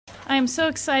I am so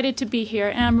excited to be here,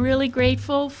 and I'm really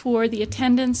grateful for the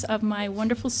attendance of my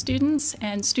wonderful students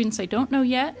and students I don't know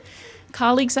yet,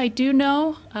 colleagues I do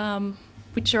know,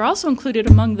 which are also included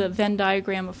among the Venn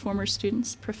diagram of former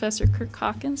students, Professor Kirk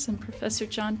Hawkins and Professor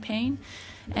John Payne,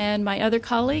 and my other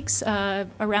colleagues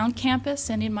around campus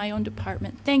and in my own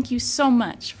department. Thank you so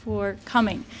much for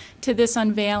coming to this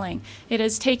unveiling. It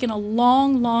has taken a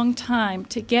long, long time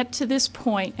to get to this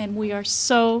point, and we are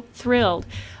so thrilled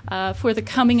for the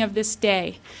coming of this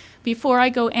day. Before I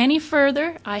go any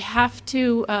further, I have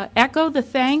to echo the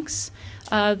thanks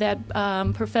that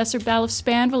Professor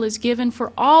Balogh-Spanville has given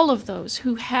for all of those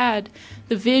who had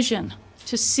the vision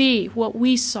to see what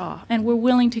we saw and were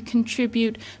willing to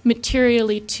contribute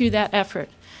materially to that effort.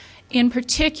 In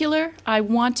particular, I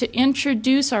want to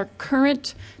introduce our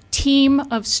current team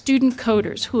of student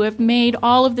coders who have made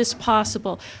all of this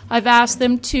possible. I've asked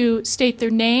them to state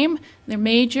their name, their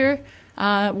major,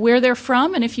 where they're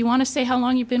from, and if you want to say how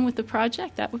long you've been with the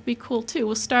project, that would be cool too.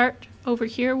 We'll start over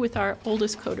here with our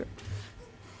oldest coder.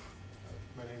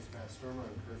 My name is Matt Stormer.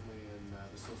 I'm currently in the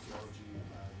sociology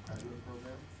graduate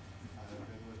program. I've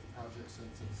been with the project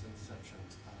since its inception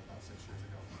about 6 years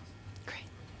ago. Great.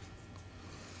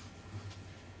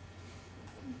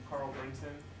 Carl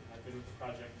Brington. I've been with the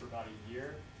project for about a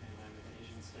year, and I'm an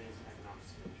Asian Studies and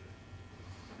Economics major.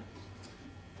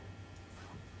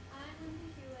 I'm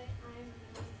Lindsay Hewitt. I'm a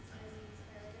Middle East Studies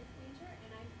Arabic major,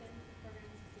 and I've been with the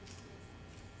program since 2016.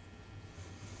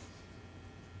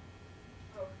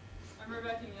 I'm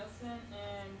Rebecca Nielsen,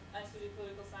 and I study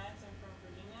political science. I'm from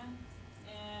Virginia,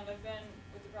 and I've been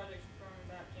with the project from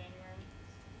about January.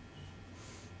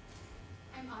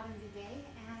 I'm Autumn Duday,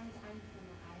 and I'm from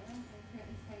Ohio. I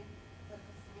currently study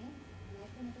political science, and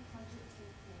I've been with the project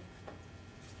since May.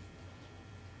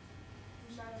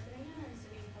 I'm Charlotte Finnegan. I'm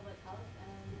studying public health,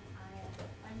 and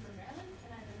I'm from Maryland,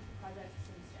 and I've been with the project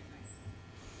since January.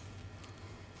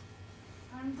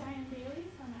 I'm Diane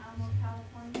Bailey from Alamo,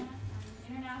 California. I'm an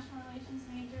international relations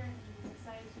major, and I'm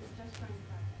excited to just join the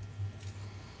project.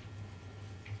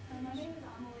 My name is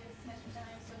Amelie Smith, and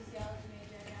I'm a sociology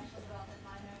major and national development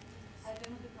minor. I've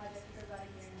been with the project for about a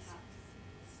year and a half.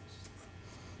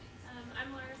 I'm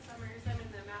Laura Summers. I'm in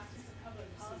the Masters of Public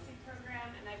Policy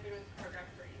program, and I've been with the program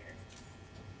for a year.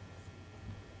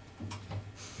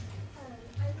 I'm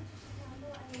Patricia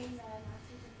Campbell. I'm in the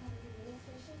Masters of Public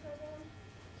Administration program,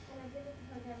 and I've been with the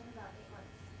program for about 8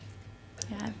 months.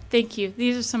 Yeah, thank you.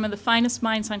 These are some of the finest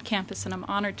minds on campus, and I'm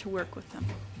honored to work with them.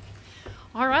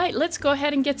 All right, let's go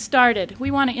ahead and get started.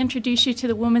 We want to introduce you to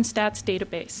the WomanStats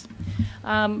Database.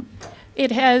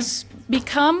 It has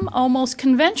become almost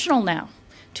conventional now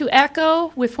to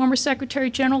echo with former Secretary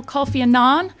General Kofi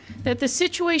Annan that the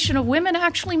situation of women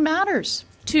actually matters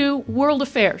to world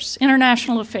affairs,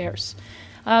 international affairs.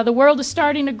 The world is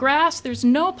starting to grasp there's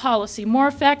no policy more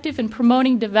effective in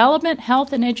promoting development,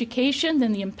 health, and education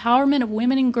than the empowerment of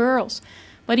women and girls.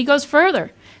 But he goes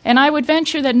further, and I would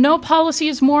venture that no policy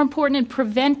is more important in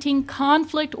preventing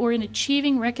conflict or in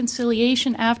achieving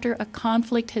reconciliation after a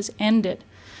conflict has ended.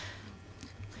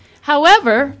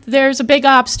 However, there's a big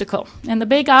obstacle, and the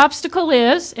big obstacle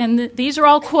is, and these are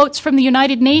all quotes from the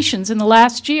United Nations in the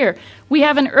last year, we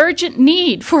have an urgent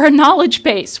need for a knowledge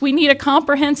base. We need a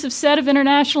comprehensive set of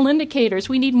international indicators.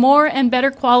 We need more and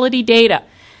better quality data,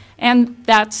 and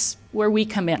that's where we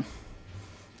come in.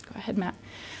 Go ahead, Matt.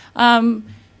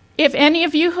 If any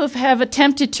of you have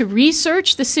attempted to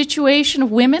research the situation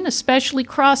of women, especially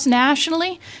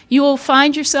cross-nationally, you will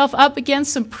find yourself up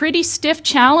against some pretty stiff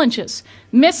challenges.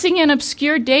 Missing and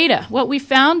obscure data. What we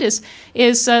found is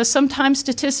sometimes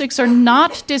statistics are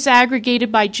not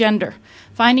disaggregated by gender.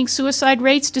 Finding suicide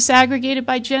rates disaggregated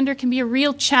by gender can be a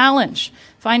real challenge.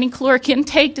 Finding caloric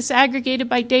intake disaggregated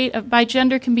by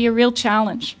gender can be a real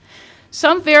challenge.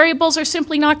 Some variables are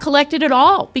simply not collected at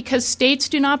all because states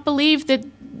do not believe that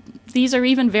these are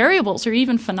even variables or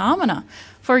even phenomena.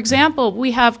 For example,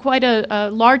 we have quite a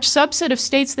large subset of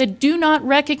states that do not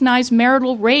recognize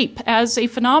marital rape as a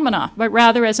phenomena, but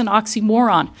rather as an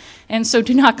oxymoron, and so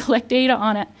do not collect data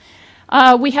on it.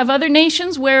 We have other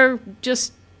nations where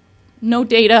just no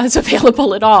data is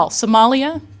available at all.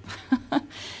 Somalia.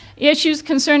 Issues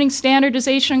concerning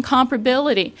standardization and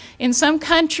comparability. In some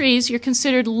countries, you're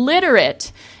considered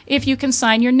literate if you can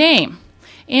sign your name.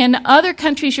 In other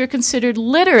countries, you're considered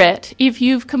literate if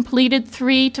you've completed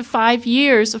 3 to 5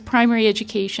 years of primary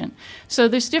education. So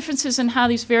there's differences in how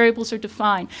these variables are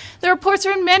defined. The reports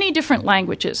are in many different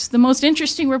languages. The most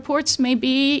interesting reports may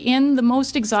be in the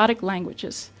most exotic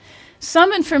languages.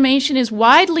 Some information is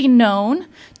widely known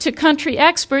to country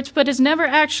experts, but has never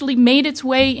actually made its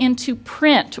way into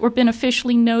print or been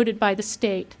officially noted by the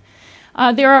state.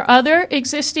 There are other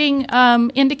existing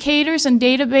indicators and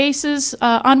databases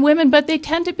on women, but they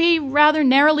tend to be rather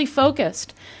narrowly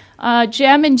focused.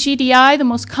 GEM and GDI, the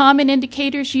most common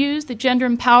indicators used, the Gender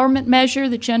Empowerment Measure,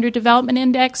 the Gender Development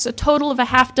Index, a total of a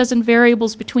half dozen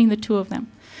variables between the two of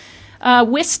them.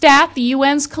 WSTAT, the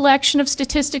UN's collection of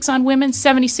statistics on women,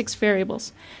 76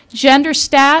 variables. Gender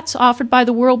Stats, offered by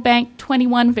the World Bank,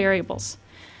 21 variables.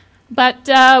 But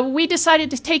we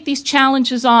decided to take these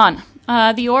challenges on.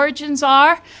 The origins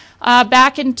are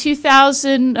back in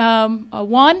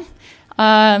 2001,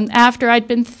 after I'd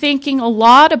been thinking a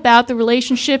lot about the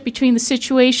relationship between the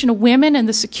situation of women and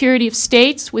the security of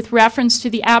states with reference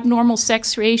to the abnormal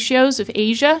sex ratios of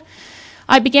Asia,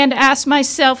 I began to ask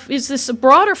myself, is this a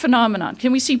broader phenomenon?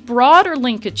 Can we see broader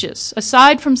linkages,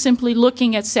 aside from simply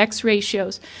looking at sex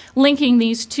ratios, linking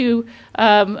these two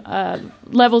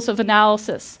levels of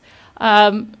analysis?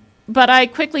 But I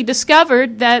quickly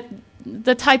discovered that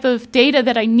the type of data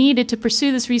that I needed to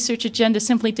pursue this research agenda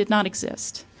simply did not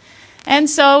exist. And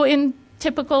so in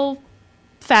typical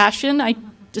fashion, I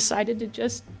decided to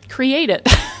just create it.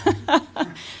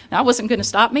 That wasn't going to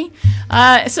stop me.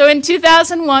 So in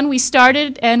 2001, we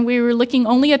started, and we were looking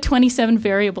only at 27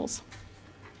 variables.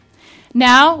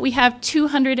 Now we have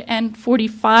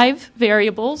 245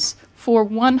 variables for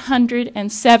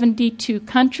 172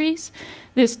 countries.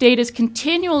 This data is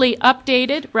continually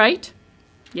updated, right?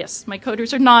 Yes, my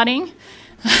coders are nodding.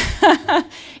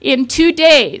 In 2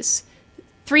 days,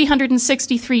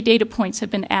 363 data points have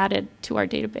been added to our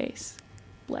database.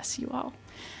 Bless you all.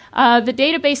 The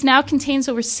database now contains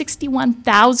over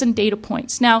 61,000 data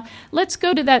points. Now, let's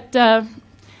go to that.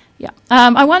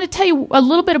 I want to tell you a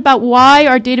little bit about why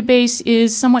our database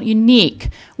is somewhat unique.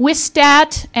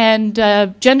 WSTAT and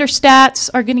Gender Stats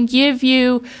are going to give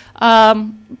you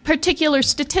particular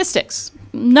statistics,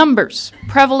 numbers,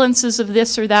 prevalences of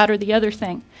this or that or the other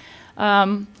thing.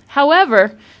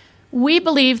 However, we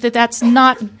believe that that's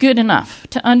not good enough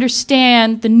to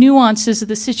understand the nuances of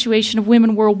the situation of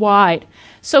women worldwide.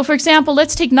 So, for example,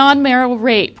 let's take non-marital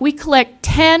rape. We collect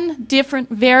 10 different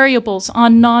variables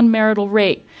on non-marital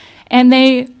rape, and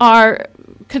they are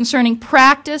concerning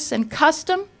practice and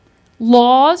custom,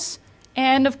 laws,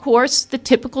 and, of course, the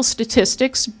typical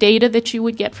statistics, data that you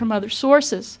would get from other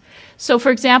sources. So, for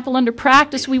example, under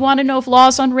practice, we want to know if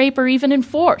laws on rape are even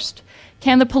enforced.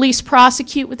 Can the police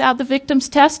prosecute without the victim's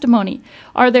testimony?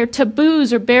 Are there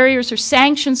taboos or barriers or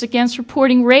sanctions against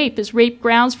reporting rape? Is rape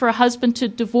grounds for a husband to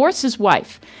divorce his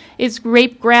wife? Is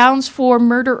rape grounds for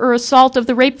murder or assault of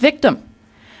the rape victim?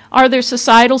 Are there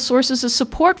societal sources of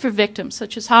support for victims,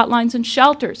 such as hotlines and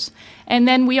shelters? And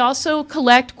then we also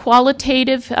collect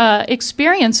qualitative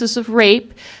experiences of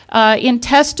rape in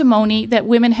testimony that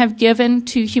women have given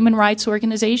to human rights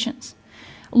organizations.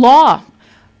 Law.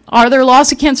 Are there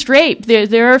laws against rape?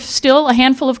 There are still a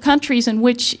handful of countries in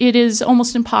which it is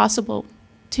almost impossible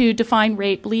to define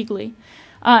rape legally.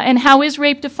 And how is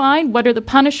rape defined? What are the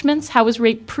punishments? How is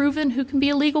rape proven? Who can be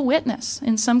a legal witness?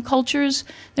 In some cultures,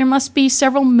 there must be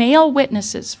several male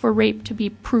witnesses for rape to be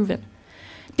proven.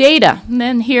 Data, and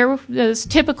then here there's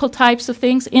typical types of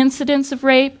things: incidents of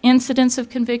rape, incidents of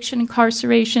conviction,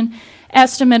 incarceration,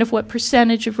 estimate of what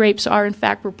percentage of rapes are in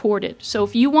fact reported. So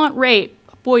if you want rape,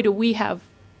 boy, do we have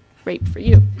rape for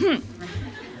you.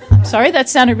 I'm sorry, that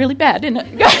sounded really bad, didn't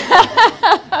it?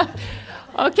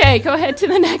 Okay, go ahead to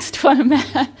the next one,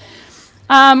 Matt.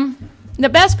 The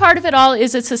best part of it all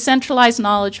is it's a centralized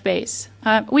knowledge base.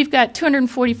 We've got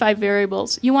 245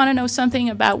 variables. You want to know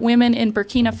something about women in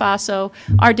Burkina Faso,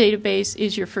 our database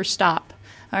is your first stop.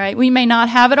 All right, we may not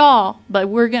have it all, but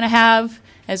we're going to have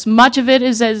as much of it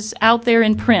as out there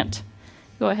in print.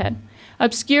 Go ahead.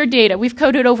 Obscure data. We've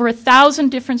coded over 1,000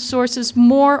 different sources.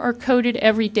 More are coded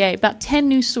every day. About 10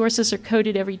 new sources are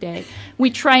coded every day.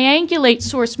 We triangulate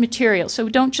source material, so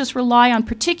we don't just rely on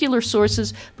particular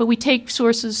sources, but we take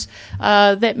sources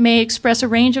that may express a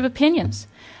range of opinions.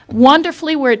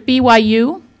 Wonderfully, we're at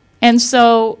BYU, and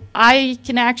so I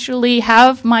can actually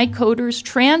have my coders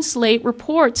translate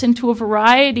reports into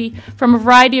from a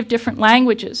variety of different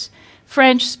languages: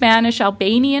 French, Spanish,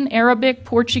 Albanian, Arabic,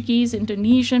 Portuguese,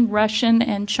 Indonesian, Russian,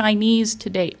 and Chinese to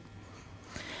date.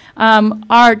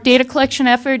 Our data collection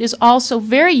effort is also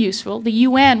very useful. The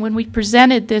UN, when we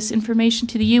presented this information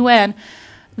to the UN,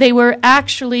 they were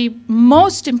actually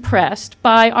most impressed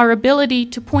by our ability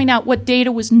to point out what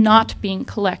data was not being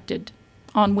collected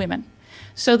on women,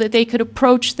 so that they could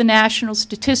approach the national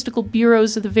statistical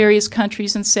bureaus of the various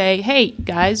countries and say, hey,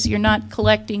 guys, you're not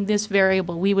collecting this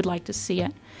variable. We would like to see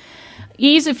it.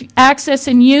 Ease of access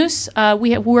and use.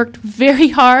 We have worked very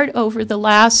hard over the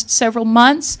last several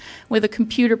months with a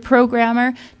computer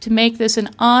programmer to make this an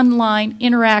online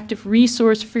interactive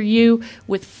resource for you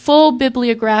with full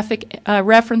bibliographic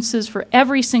references for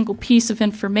every single piece of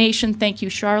information. Thank you,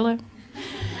 Charlotte.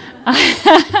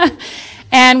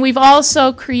 And we've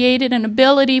also created an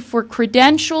ability for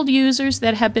credentialed users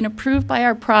that have been approved by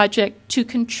our project to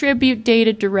contribute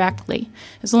data directly.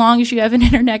 As long as you have an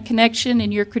internet connection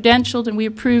and you're credentialed and we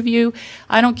approve you,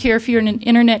 I don't care if you're in an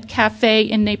internet cafe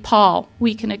in Nepal,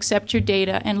 we can accept your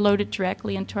data and load it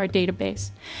directly into our database.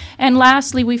 And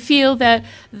lastly, we feel that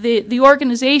the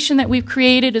organization that we've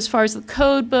created as far as the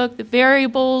code book, the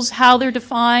variables, how they're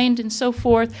defined, and so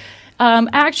forth,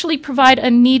 actually provide a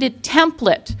needed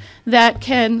template that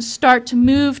can start to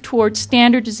move towards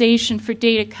standardization for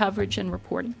data coverage and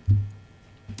reporting.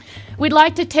 We'd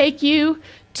like to take you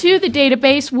to the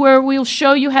database where we'll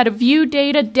show you how to view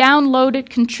data, download it,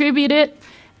 contribute it,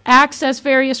 access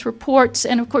various reports,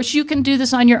 and of course you can do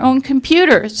this on your own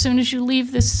computer as soon as you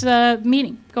leave this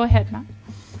meeting. Go ahead, Matt.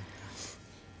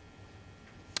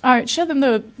 All right, show them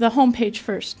the home page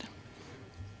first.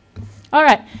 All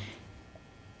right.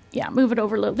 Yeah, move it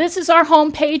over a little. This is our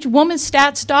homepage,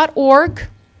 WomanStats.org,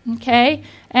 okay?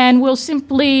 And we'll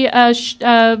simply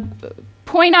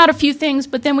point out a few things,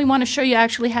 but then we want to show you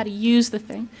actually how to use the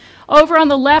thing. Over on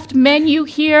the left menu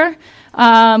here,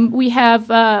 we have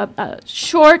a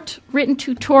short written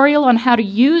tutorial on how to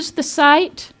use the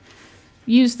site.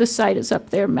 Use the site is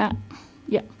up there, Matt.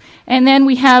 Yeah. And then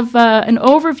we have an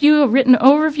overview, a written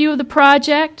overview of the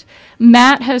project.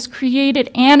 Matt has created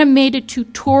animated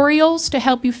tutorials to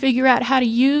help you figure out how to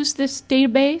use this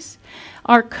database.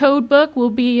 Our code book, will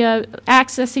be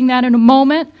accessing that in a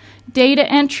moment. Data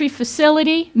entry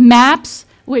facility, maps,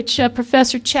 which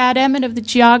Professor Chad Emmett of the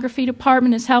Geography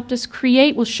Department has helped us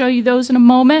create. We'll show you those in a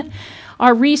moment.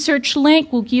 Our research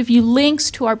link will give you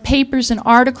links to our papers and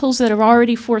articles that are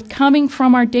already forthcoming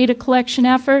from our data collection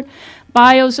effort.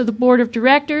 Bios of the Board of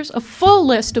Directors, a full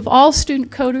list of all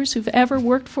student coders who've ever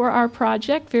worked for our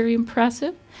project, very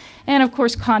impressive, and of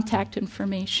course contact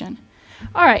information.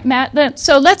 All right, Matt,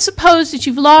 so let's suppose that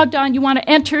you've logged on, you want to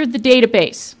enter the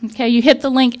database. Okay, you hit the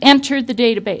link, enter the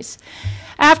database.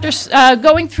 After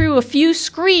going through a few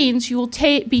screens, you will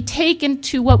be taken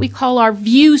to what we call our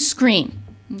view screen.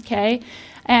 Okay,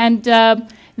 and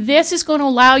this is going to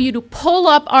allow you to pull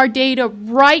up our data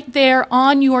right there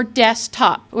on your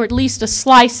desktop, or at least a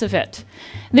slice of it.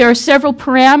 There are several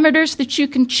parameters that you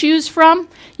can choose from.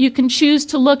 You can choose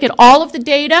to look at all of the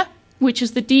data, which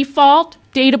is the default,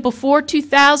 data before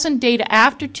 2000, data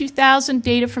after 2000,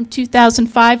 data from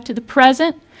 2005 to the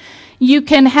present. You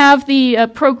can have the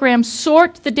program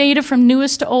sort the data from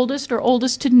newest to oldest or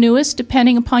oldest to newest,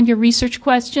 depending upon your research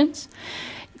questions.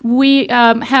 We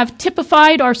have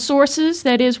typified our sources.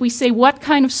 That is, we say what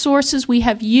kind of sources we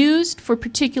have used for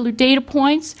particular data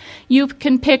points. You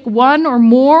can pick one or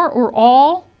more or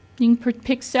all. You can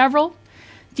pick several.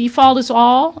 Default is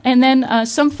all. And then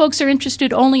some folks are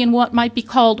interested only in what might be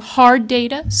called hard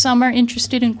data. Some are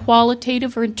interested in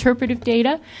qualitative or interpretive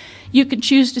data. You can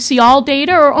choose to see all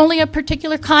data or only a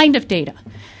particular kind of data.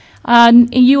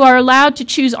 You are allowed to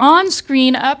choose on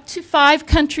screen up to 5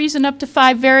 countries and up to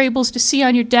 5 variables to see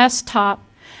on your desktop.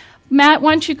 Matt,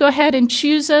 why don't you go ahead and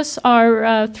choose us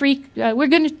our 3, we're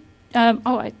going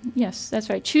to, yes, that's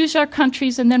right, choose our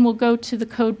countries and then we'll go to the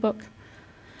code book.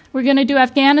 We're going to do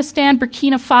Afghanistan,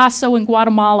 Burkina Faso, and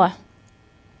Guatemala.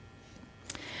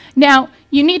 Now,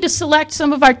 you need to select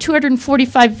some of our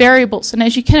 245 variables, and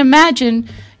as you can imagine,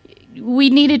 we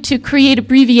needed to create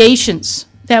abbreviations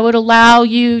that would allow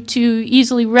you to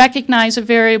easily recognize a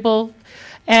variable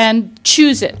and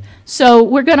choose it. So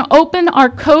we're going to open our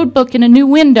code book in a new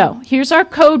window. Here's our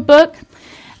code book,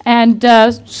 and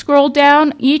scroll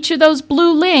down. Each of those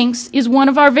blue links is one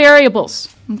of our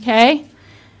variables, okay?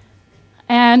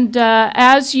 And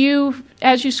as you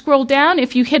scroll down,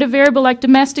 if you hit a variable like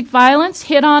domestic violence,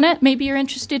 hit on it. Maybe you're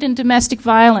interested in domestic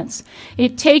violence.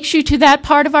 It takes you to that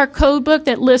part of our code book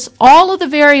that lists all of the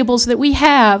variables that we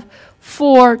have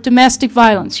for domestic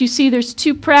violence. You see there's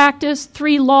 2 practice,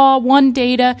 3 law, 1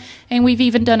 data, and we've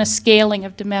even done a scaling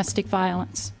of domestic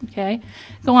violence. Okay,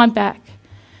 go on back.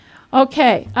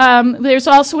 Okay, there's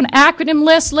also an acronym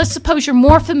list. Let's suppose you're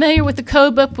more familiar with the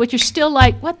code book, but you're still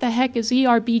like, what the heck is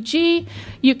ERBG?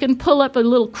 You can pull up a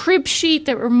little crib sheet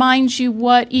that reminds you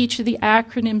what each of the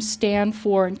acronyms stand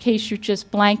for in case you're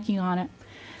just blanking on it.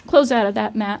 Close out of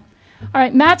that, Matt. All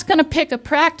right, Matt's going to pick a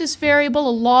practice variable,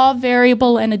 a law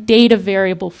variable, and a data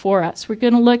variable for us. We're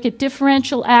going to look at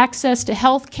differential access to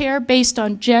health care based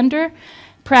on gender.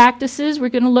 practices. We're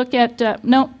going to look at,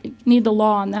 no, need the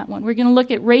law on that one. We're going to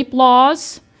look at rape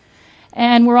laws,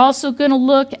 and we're also going to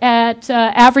look at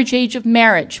average age of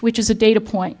marriage, which is a data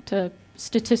point, a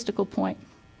statistical point.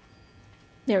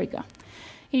 There we go.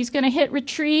 He's going to hit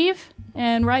retrieve,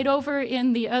 and right over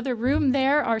in the other room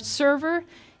there, our server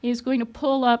is going to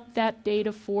pull up that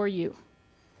data for you.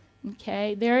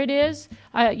 Okay, there it is.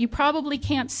 You probably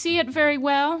can't see it very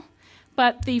well,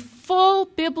 but the full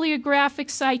bibliographic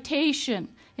citation,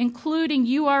 including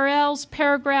URLs,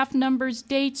 paragraph numbers,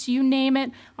 dates, you name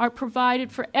it, are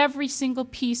provided for every single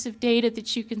piece of data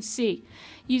that you can see.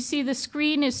 You see the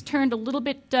screen is turned a little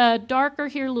bit darker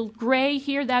here, a little gray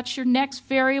here. That's your next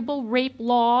variable, rape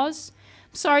laws.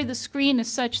 I'm sorry the screen is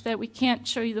such that we can't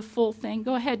show you the full thing.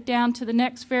 Go ahead down to the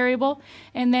next variable,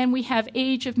 and then we have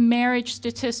age of marriage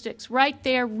statistics. Right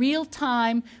there, real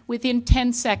time, within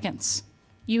 10 seconds.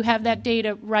 You have that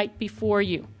data right before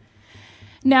you.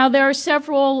 Now, there are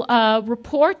several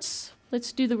reports.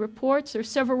 Let's do the reports. There are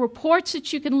several reports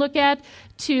that you can look at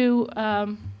to,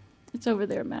 it's over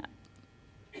there, Matt.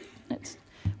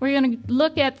 We're going to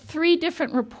look at 3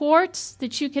 different reports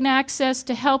that you can access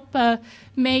to help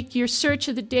make your search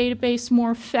of the database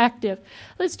more effective.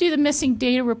 Let's do the missing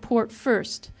data report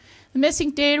first. The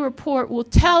missing data report will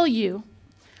tell you,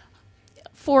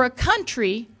 for a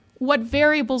country, what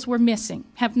variables we're missing,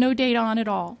 have no data on at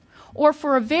all. Or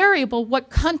for a variable, what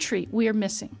country we are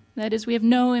missing. That is, we have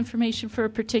no information for a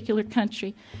particular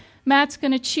country. Matt's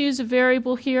going to choose a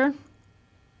variable here.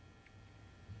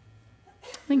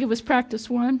 I think it was practice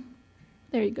 1.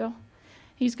 There you go.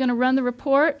 He's going to run the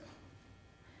report.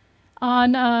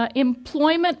 On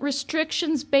employment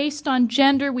restrictions based on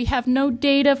gender, we have no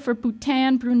data for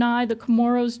Bhutan, Brunei, the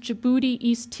Comoros, Djibouti,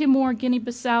 East Timor,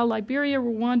 Guinea-Bissau, Liberia,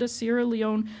 Rwanda, Sierra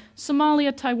Leone,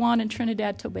 Somalia, Taiwan, and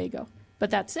Trinidad-Tobago. But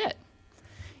that's it.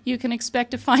 You can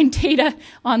expect to find data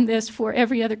on this for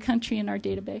every other country in our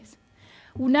database.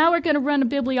 Well, now we're going to run a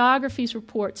bibliographies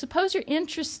report. Suppose you're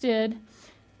interested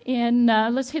in,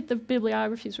 let's hit the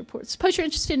bibliographies report. Suppose you're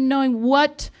interested in knowing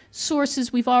what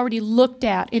sources we've already looked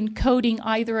at in coding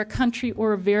either a country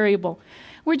or a variable.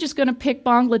 We're just going to pick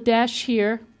Bangladesh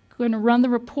here. We're going to run the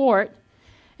report.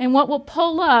 And what we'll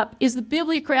pull up is the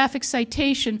bibliographic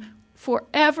citation for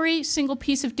every single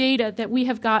piece of data that we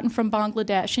have gotten from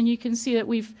Bangladesh. And you can see that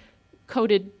we've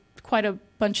coded quite a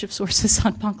bunch of sources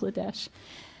on Bangladesh.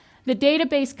 The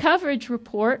database coverage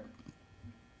report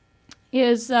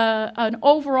is an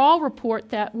overall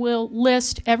report that will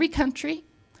list every country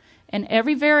and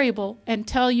every variable and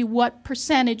tell you what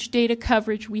percentage data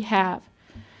coverage we have.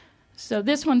 So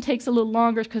this one takes a little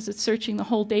longer because it's searching the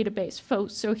whole database.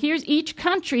 So here's each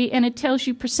country, and it tells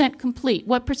you percent complete.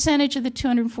 What percentage of the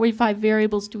 245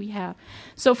 variables do we have?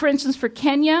 So for instance, for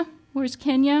Kenya, where's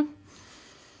Kenya?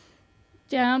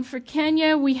 Down for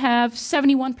Kenya, we have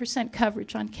 71%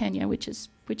 coverage on Kenya, which is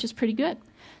pretty good.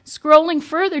 Scrolling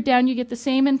further down, you get the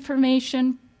same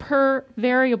information per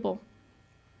variable.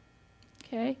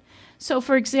 Okay, so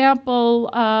for example,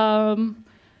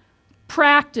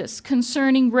 practice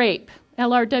concerning rape,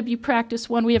 LRW practice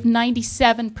 1, we have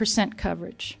 97%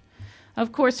 coverage.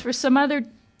 Of course, for some other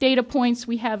data points,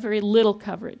 we have very little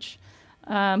coverage.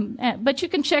 But you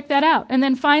can check that out. And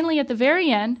then finally, at the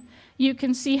very end, you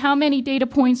can see how many data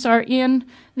points are in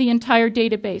the entire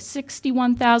database,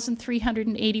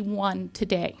 61,381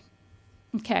 today.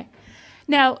 Okay.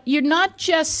 Now, you're not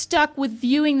just stuck with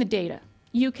viewing the data.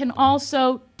 You can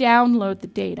also download the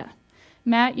data.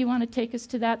 Matt, you want to take us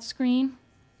to that screen?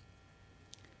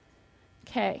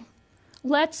 Okay.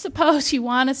 Let's suppose you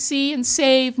want to see and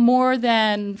save more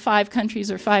than 5 countries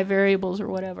or 5 variables or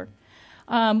whatever.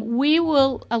 We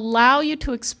will allow you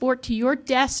to export to your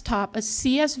desktop a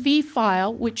CSV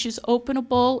file, which is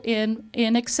openable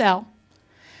in Excel,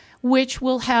 which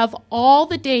will have all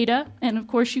the data, and of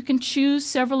course you can choose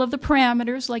several of the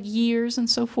parameters like years and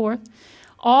so forth,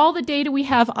 all the data we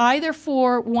have either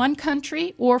for one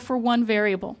country or for one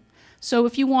variable. So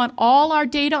if you want all our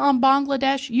data on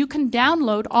Bangladesh, you can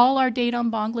download all our data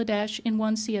on Bangladesh in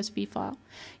one CSV file.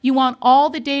 You want all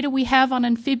the data we have on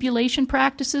infibulation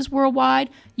practices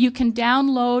worldwide, you can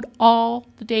download all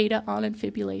the data on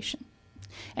infibulation.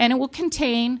 And it will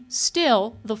contain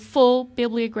still the full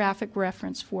bibliographic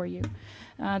reference for you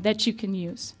that you can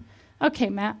use. Okay,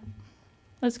 Matt,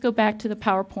 let's go back to the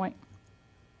PowerPoint.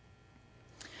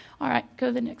 All right, go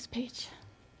to the next page.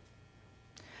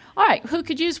 All right, who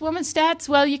could use WomanStats?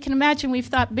 Well, you can imagine we've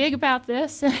thought big about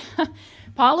this.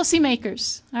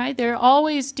 Policymakers, all right? They're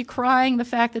always decrying the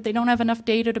fact that they don't have enough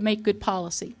data to make good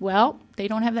policy. Well, they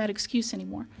don't have that excuse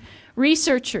anymore.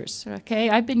 Researchers, okay?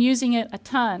 I've been using it a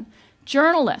ton.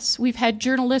 Journalists, we've had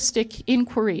journalistic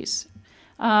inquiries.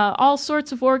 all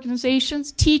sorts of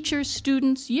organizations, teachers,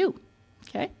 students, you.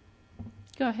 Okay?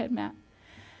 Go ahead, Matt.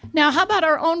 Now, how about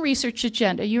our own research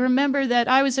agenda? You remember that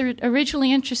I was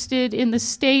originally interested in the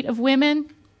state of women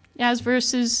as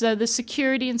versus the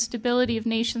security and stability of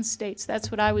nation states.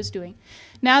 That's what I was doing.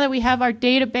 Now that we have our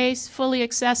database fully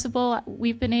accessible,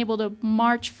 we've been able to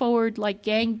march forward like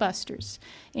gangbusters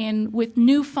and with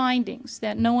new findings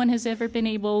that no one has ever been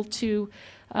able to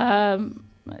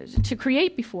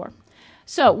create before.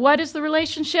 So what is the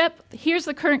relationship? Here's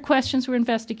the current questions we're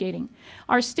investigating.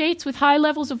 Are states with high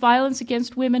levels of violence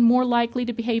against women more likely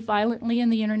to behave violently in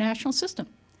the international system?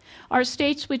 Are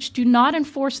states which do not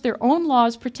enforce their own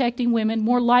laws protecting women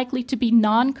more likely to be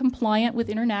non-compliant with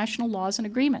international laws and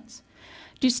agreements?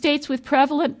 Do states with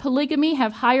prevalent polygamy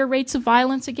have higher rates of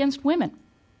violence against women?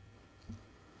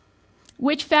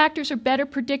 Which factors are better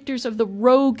predictors of the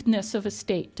rogueness of a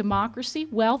state? Democracy,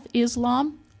 wealth,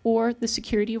 Islam, or the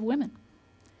security of women?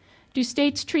 Do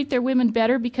states treat their women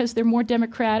better because they're more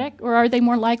democratic, or are they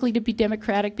more likely to be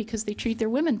democratic because they treat their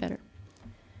women better?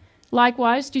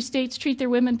 Likewise, do states treat their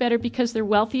women better because they're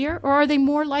wealthier, or are they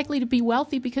more likely to be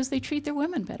wealthy because they treat their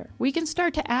women better? We can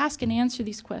start to ask and answer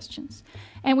these questions.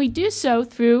 And we do so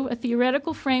through a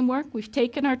theoretical framework. We've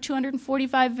taken our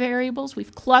 245 variables,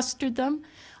 we've clustered them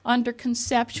under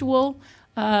conceptual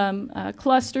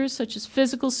clusters such as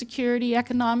physical security,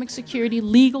 economic security,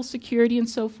 legal security, and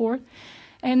so forth.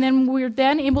 And then we're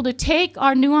then able to take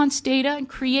our nuanced data and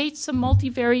create some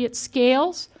multivariate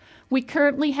scales. We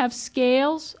currently have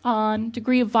scales on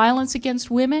degree of violence against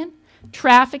women,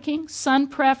 trafficking, son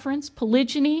preference,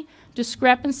 polygyny,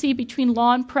 discrepancy between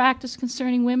law and practice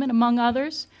concerning women, among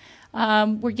others.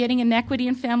 We're getting inequity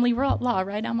in family law,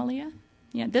 right, Amalia?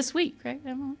 Yeah, this week, right?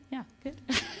 Yeah, good.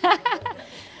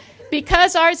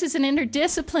 Because ours is an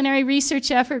interdisciplinary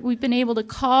research effort, we've been able to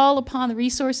call upon the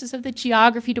resources of the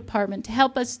geography department to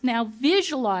help us now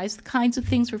visualize the kinds of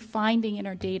things we're finding in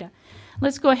our data.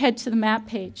 Let's go ahead to the map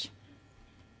page.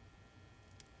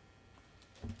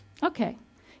 Okay.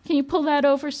 Can you pull that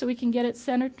over so we can get it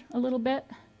centered a little bit?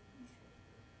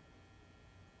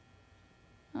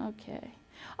 Okay.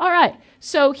 All right.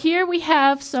 So here we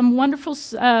have some wonderful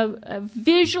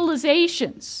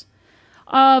visualizations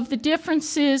of the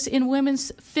differences in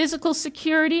women's physical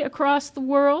security across the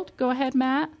world. Go ahead,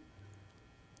 Matt.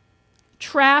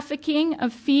 Trafficking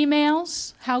of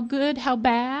females, how good, how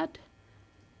bad.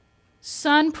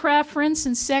 Son preference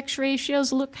and sex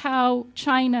ratios, look how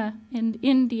China and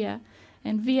India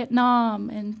and Vietnam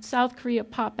and South Korea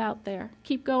pop out there.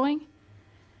 Keep going.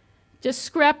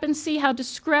 Discrepancy, how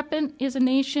discrepant is a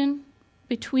nation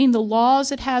between the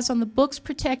laws it has on the books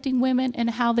protecting women and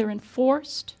how they're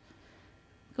enforced.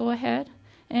 Go ahead.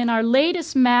 And our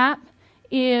latest map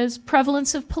is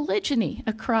prevalence of polygyny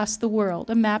across the world,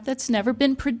 a map that's never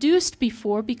been produced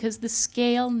before because the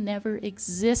scale never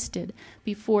existed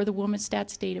before the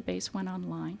WomanStats Database went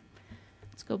online.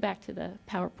 Let's go back to the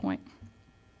PowerPoint.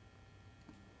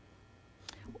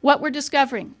 What we're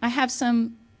discovering. I have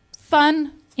some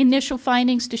fun initial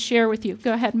findings to share with you.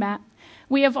 Go ahead, Matt.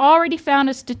 We have already found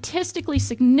a statistically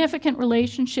significant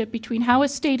relationship between how a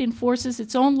state enforces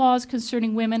its own laws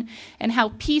concerning women and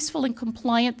how peaceful and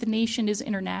compliant the nation is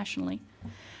internationally.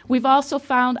 We've also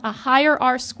found a higher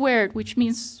R squared, which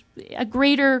means a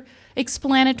greater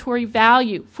explanatory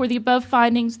value for the above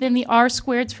findings than the R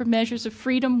squareds for measures of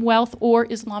freedom, wealth,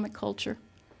 or Islamic culture.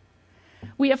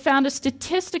 We have found a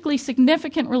statistically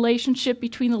significant relationship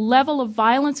between the level of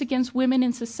violence against women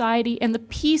in society and the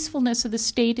peacefulness of the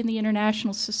state in the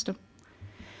international system.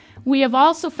 We have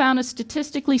also found a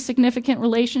statistically significant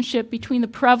relationship between the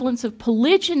prevalence of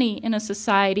polygyny in a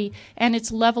society and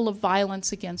its level of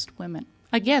violence against women.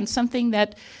 Again, something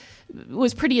that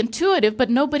was pretty intuitive,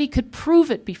 but nobody could prove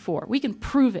it before. We can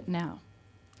prove it now.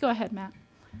 Go ahead, Matt.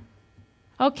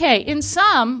 Okay, in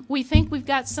sum, we think we've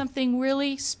got something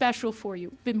really special for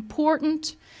you,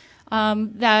 important,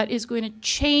 that is going to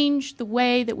change the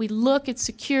way that we look at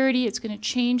security. It's going to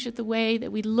change the way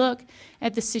that we look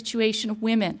at the situation of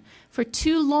women. For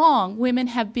too long, women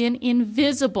have been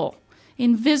invisible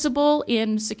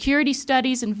in security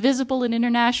studies, invisible in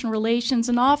international relations,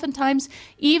 and oftentimes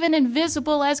even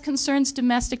invisible as concerns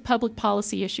domestic public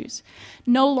policy issues.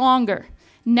 No longer.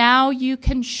 Now you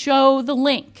can show the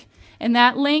link. And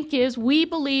that link is, we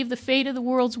believe the fate of the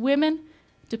world's women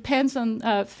depends on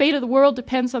fate of the world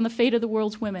depends on the fate of the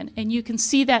world's women. And you can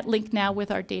see that link now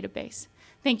with our database.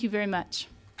 Thank you very much.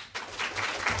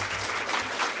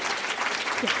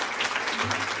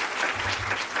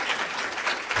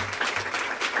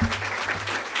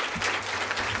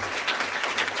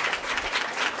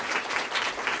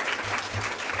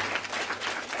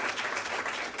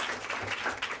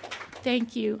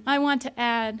 Thank you. I want to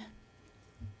add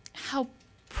how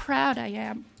proud I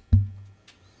am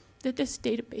that this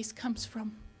database comes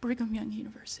from Brigham Young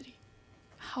University.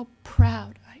 How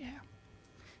proud I am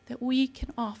that we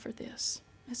can offer this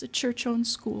as a church-owned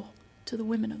school to the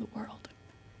women of the world.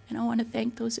 And I want to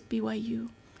thank those at BYU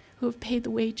who have paid the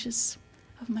wages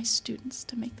of my students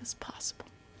to make this possible.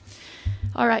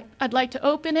 All right, I'd like to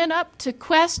open it up to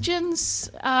questions.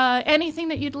 Anything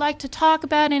that you'd like to talk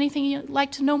about, anything you'd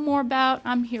like to know more about,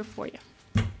 I'm here for you.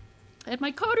 And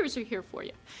my coders are here for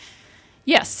you.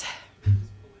 Yes.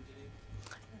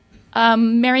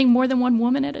 Marrying more than one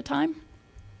woman at a time.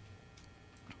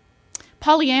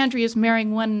 Polyandry is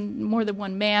marrying more than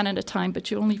one man at a time,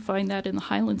 but you only find that in the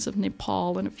highlands of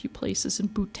Nepal and a few places in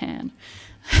Bhutan.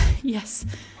 Yes. I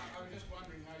was just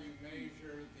wondering how you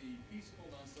measure the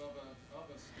peacefulness of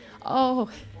a state. Oh. A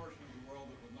portion of the world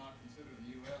that would not consider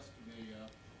the U.S. to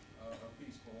be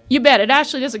peaceful. You bet. It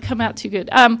actually doesn't come out too good.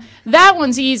 That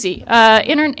one's easy.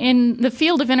 In the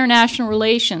field of international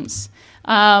relations,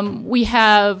 we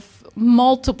have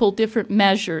multiple different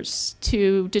measures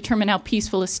to determine how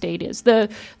peaceful a state is. The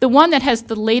one that has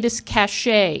the latest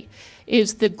cachet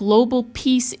is the Global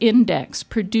Peace Index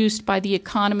produced by the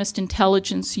Economist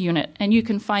Intelligence Unit, and you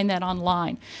can find that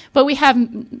online. But we have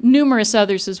numerous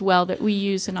others as well that we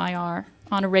use in IR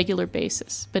on a regular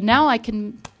basis. But now I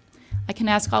can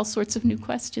ask all sorts of new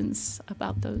questions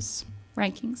about those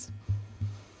rankings.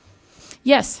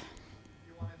 Yes?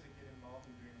 You wanted to get involved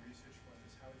in doing research for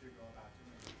this. How would you go about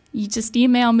doing it? You just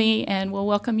email me and we'll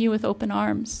welcome you with open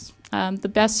arms. The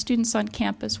best students on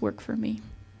campus work for me.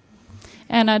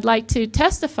 And I'd like to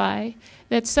testify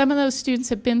that some of those students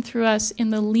have been through us in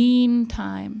the lean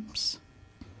times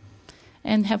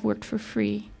and have worked for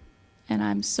free. And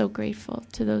I'm so grateful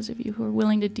to those of you who are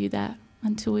willing to do that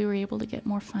until we were able to get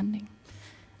more funding.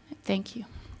 Thank you.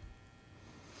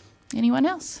 Anyone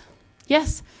else?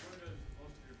 Yes?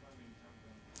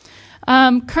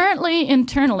 Currently,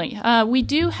 internally, we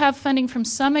do have funding from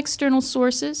some external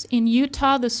sources. In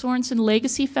Utah, the Sorensen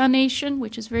Legacy Foundation,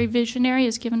 which is very visionary,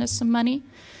 has given us some money.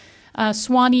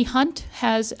 Swanee Hunt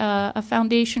has a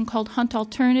foundation called Hunt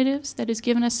Alternatives that has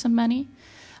given us some money.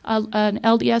 An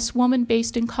LDS woman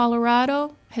based in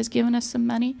Colorado has given us some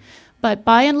money. But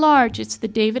by and large, it's the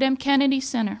David M. Kennedy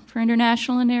Center for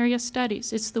International and Area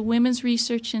Studies. It's the Women's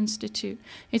Research Institute.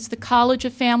 It's the College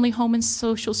of Family, Home, and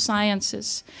Social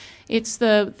Sciences. It's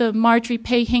the Marjorie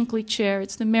Pay Hinckley Chair.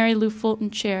 It's the Mary Lou Fulton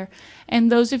Chair.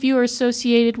 And those of you who are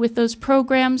associated with those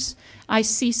programs, I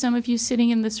see some of you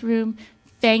sitting in this room.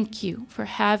 Thank you for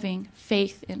having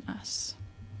faith in us.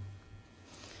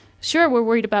 Sure, we're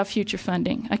worried about future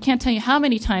funding. I can't tell you how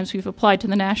many times we've applied to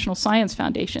the National Science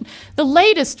Foundation. The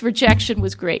latest rejection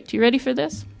was great. You ready for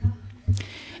this?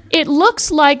 It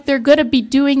looks like they're going to be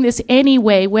doing this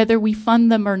anyway, whether we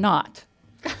fund them or not.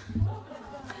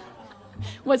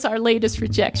 Was our latest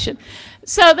rejection.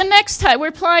 So the next time, we're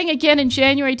applying again in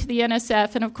January to the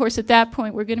NSF, and of course at that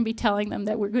point we're going to be telling them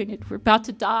that we're about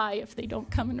to die if they don't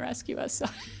come and rescue us. So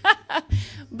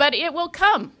but it will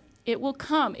come. It will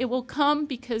come. It will come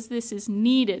because this is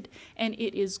needed and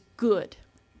it is good.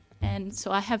 And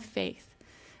so I have faith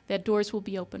that doors will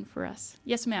be open for us.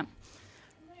 Yes, ma'am.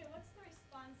 What's the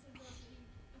response of those that you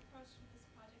approached with this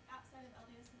project outside of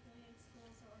LDS affiliated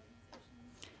schools or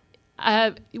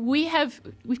organizations?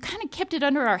 We've kind of kept it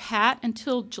under our hat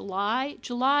until July.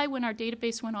 July, when our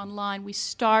database went online, we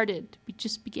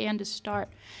just began to start.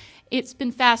 It's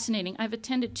been fascinating. I've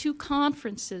attended 2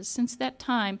 conferences since that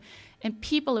time, and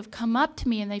people have come up to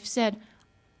me and they've said,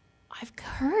 I've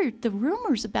heard the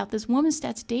rumors about this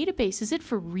WomanStats database. Is it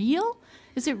for real?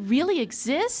 Does it really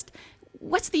exist?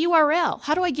 What's the URL?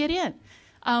 How do I get in?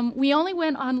 We only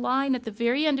went online at the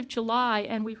very end of July,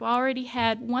 and we've already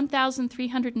had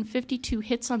 1,352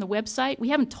 hits on the website. We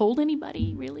haven't told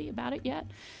anybody really about it yet.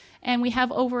 And we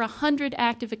have over 100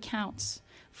 active accounts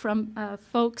from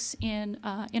folks in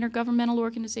intergovernmental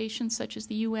organizations such as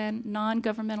the UN,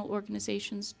 non-governmental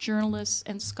organizations, journalists,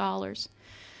 and scholars.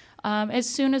 As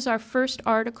soon as our first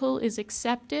article is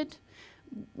accepted,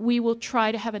 we will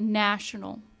try to have a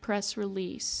national press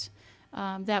release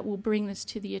that will bring this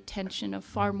to the attention of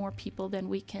far more people than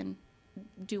we can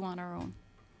do on our own.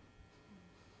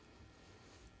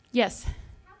 Yes?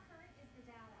 How current is the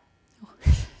data?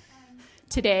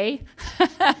 Today?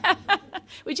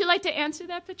 Would you like to answer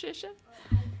that, Patricia? I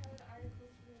code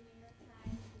articles for the New York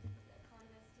Times, The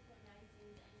Economist, different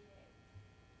magazines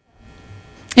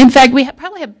every day. In fact, we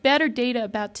probably have better data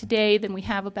about today than we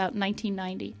have about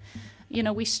 1990. You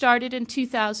know, we started in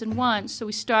 2001, so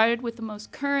we started with the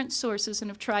most current sources and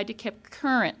have tried to keep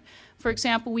current. For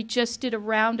example, we just did a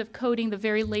round of coding the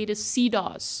very latest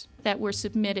CDAWs that were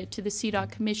submitted to the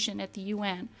CEDAW Commission at the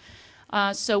UN.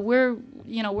 So we're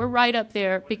right up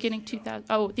there, beginning 2000.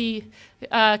 Oh, the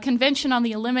Convention on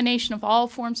the Elimination of All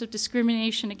Forms of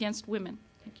Discrimination Against Women.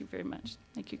 Thank you very much.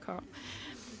 Thank you, Carl.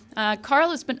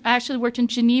 Carl has actually worked in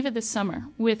Geneva this summer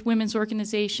with women's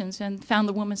organizations and found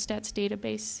the WomanStats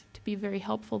Database to be very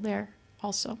helpful there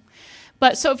also.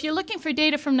 But so if you're looking for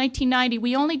data from 1990,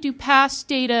 we only do past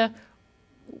data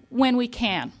when we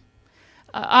can.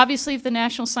 Obviously, if the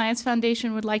National Science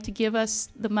Foundation would like to give us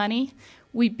the money,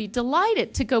 we'd be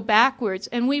delighted to go backwards.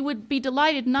 And we would be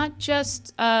delighted not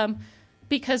just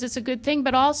because it's a good thing,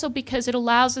 but also because it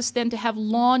allows us then to have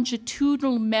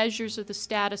longitudinal measures of the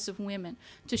status of women,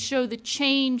 to show the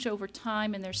change over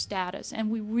time in their status. And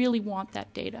we really want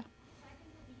that data. I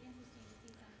think it would be interesting to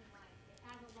see something like,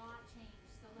 as a law changed,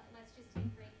 so let's just take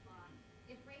rape law.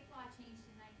 If rape law changed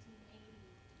in 1980,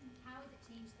 how has it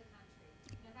changed the country?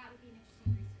 You know, that would be an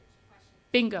interesting research question.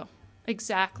 Bingo.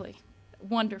 Exactly.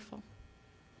 Wonderful.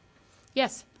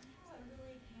 Yes? I have a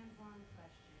really hands-on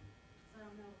question. So I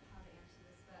don't know how to answer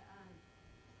this, but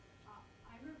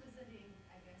I'm revisiting,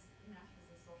 I guess, the Masters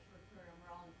of Social Work program.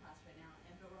 We're all in class right now,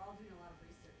 but we're all doing a lot of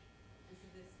research. And so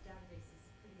this database is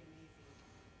pretty amazing.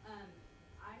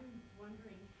 I'm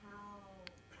wondering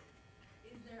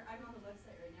I'm on the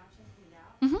website right now checking it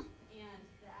out, and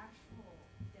the actual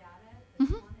data,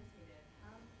 the quantitative,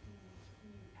 how can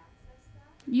you access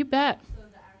that? You bet. So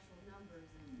the actual numbers.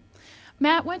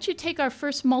 Matt, why don't you take our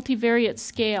first multivariate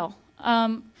scale?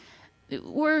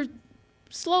 We're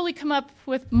slowly come up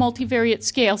with multivariate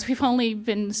scales. We've only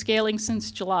been scaling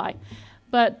since July.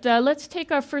 But let's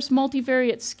take our first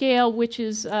multivariate scale, which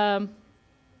is, go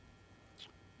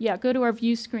to our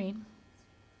view screen.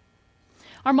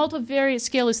 Our multivariate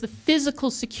scale is the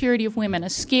physical security of women, a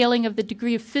scaling of the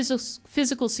degree of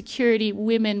physical security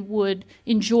women would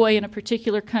enjoy in a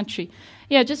particular country.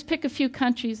 Yeah, just pick a few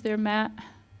countries there, Matt.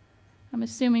 I'm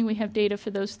assuming we have data for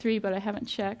those 3, but I haven't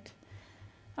checked.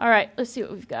 All right, let's see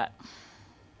what we've got.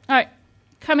 All right,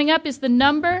 coming up is the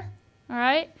number, all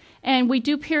right? And we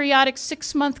do periodic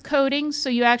 6-month coding, so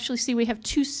you actually see we have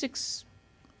 2 6.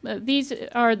 These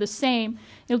are the same.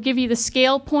 It'll give you the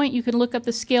scale point. You can look up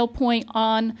the scale point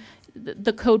on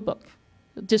the code book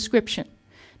description.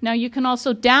 Now you can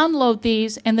also download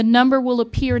these, and the number will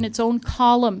appear in its own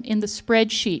column in the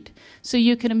spreadsheet. So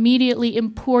you can immediately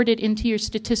import it into your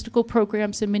statistical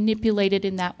programs and manipulate it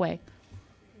in that way.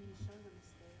 Can you show them the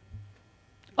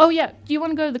scale? Oh yeah, do you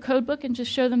want to go to the code book and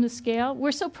just show them the scale?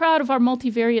 We're so proud of our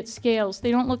multivariate scales. They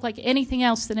don't look like anything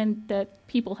else that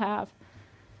people have.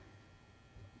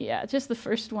 Yeah, just the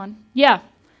first one. Yeah.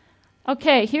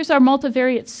 Okay, here's our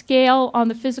multivariate scale on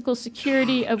the physical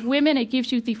security of women. It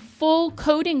gives you the full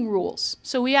coding rules.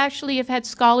 So we actually have had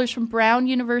scholars from Brown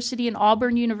University and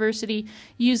Auburn University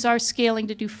use our scaling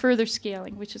to do further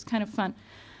scaling, which is kind of fun.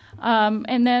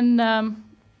 And then,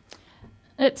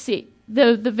 let's see.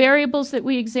 The variables that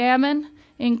we examine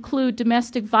include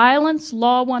domestic violence,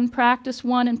 Law 1, Practice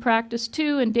 1, and Practice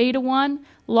 2, and Data 1.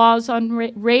 Laws on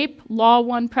rape, Law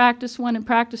 1, Practice 1, and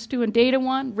Practice 2, and Data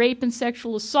 1. Rape and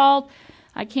sexual assault.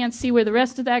 I can't see where the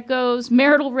rest of that goes.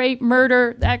 Marital rape,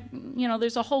 murder.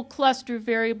 There's a whole cluster of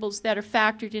variables that are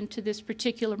factored into this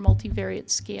particular multivariate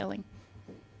scaling.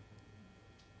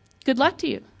 Good luck to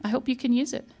you. I hope you can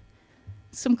use it.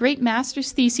 Some great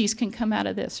master's theses can come out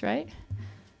of this, right?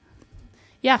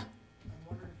 Yeah. I'm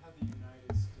wondering how the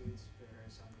United States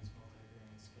fares on these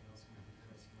multivariate scales in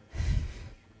comparison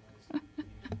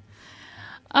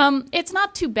with It's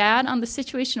not too bad on the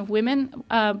situation of women,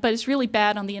 but it's really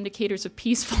bad on the indicators of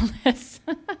peacefulness.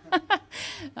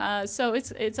 So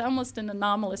it's almost an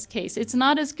anomalous case. It's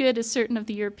not as good as certain of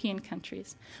the European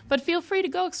countries. But feel free to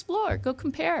go explore, go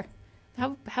compare.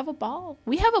 Have a ball.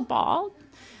 We have a ball.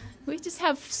 We just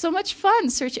have so much fun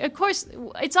searching. Of course,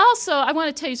 it's also, I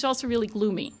want to tell you, it's also really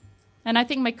gloomy. And I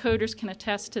think my coders can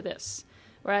attest to this,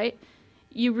 right?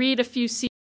 You read a few